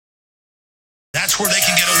That's where they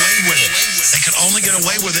can get away with it. They can only get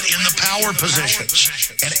away with it in the power positions.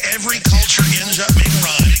 And every culture ends up being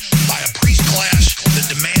run by a priest class that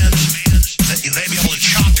demands that they be able to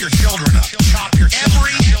chop your children up, chop